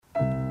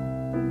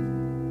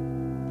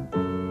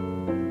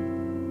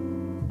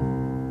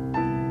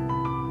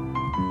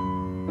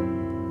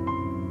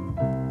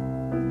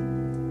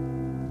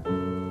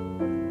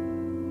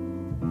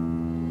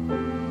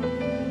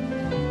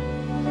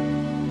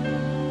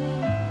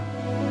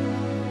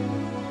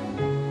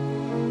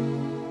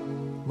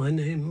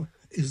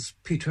is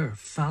Peter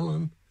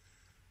Fallon,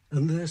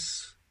 and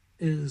this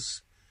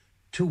is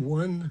To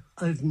One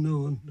I've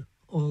Known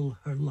All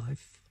Her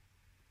Life.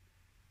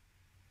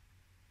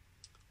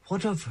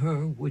 What of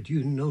her would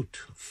you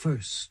note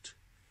first?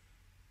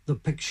 The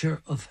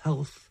picture of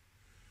health,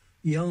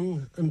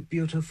 young and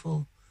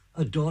beautiful,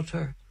 a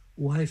daughter,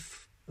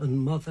 wife, and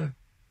mother.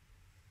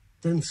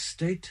 Then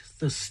state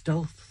the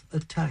stealth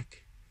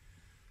attack,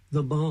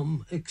 the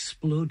bomb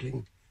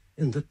exploding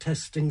in the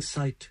testing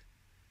site,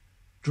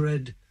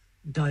 dread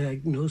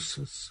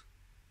diagnosis,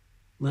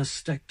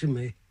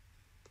 mastectomy,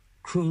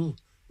 cruel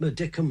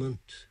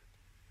medicament.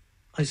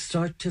 I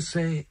start to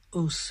say,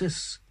 oh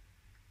sis,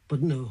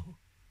 but no,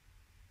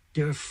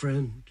 dear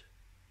friend,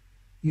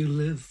 you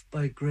live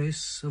by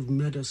grace of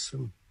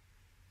medicine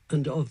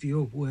and of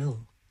your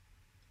will,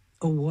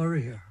 a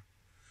warrior,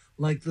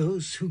 like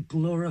those who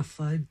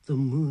glorified the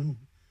moon,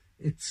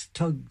 its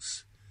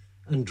tugs,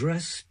 and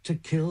dressed to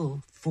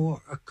kill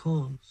for a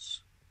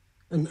cause,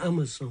 an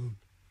Amazon,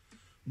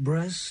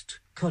 breast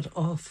cut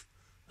off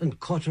and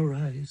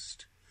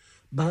cauterized,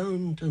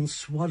 bound and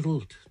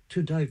swaddled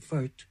to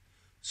divert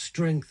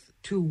strength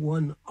to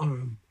one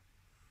arm,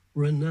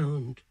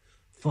 renowned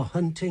for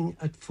hunting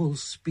at full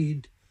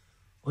speed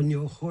on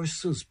your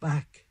horse's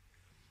back,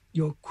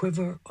 your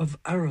quiver of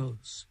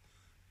arrows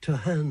to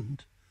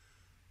hand,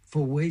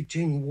 for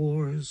waging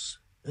wars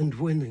and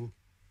winning,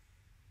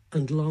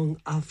 and long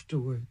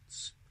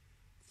afterwards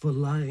for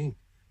lying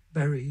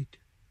buried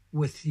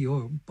with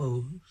your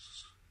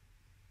bows.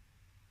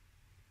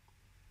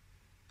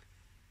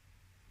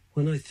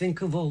 When I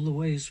think of all the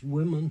ways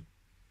women,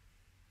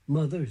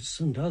 mothers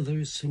and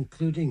others,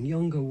 including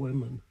younger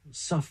women,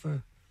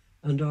 suffer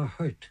and are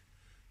hurt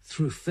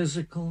through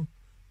physical,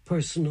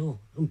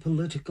 personal and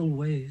political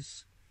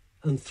ways,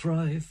 and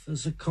thrive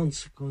as a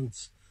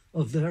consequence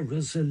of their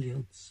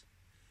resilience,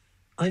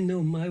 I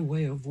know my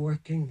way of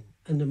working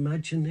and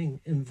imagining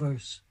in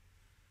verse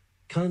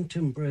can't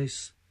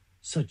embrace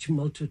such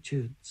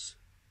multitudes.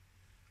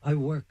 I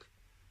work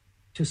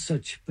to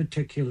such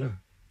particular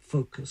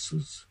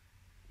focuses.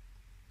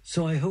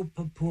 So I hope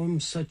a poem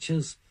such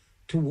as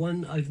To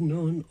One I've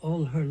Known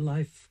All Her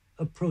Life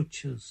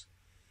approaches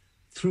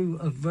through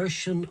a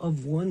version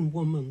of one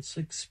woman's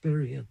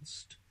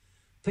experienced,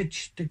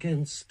 pitched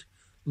against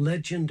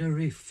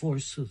legendary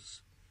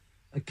forces,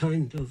 a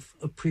kind of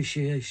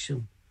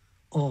appreciation,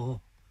 awe,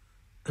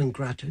 and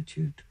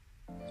gratitude.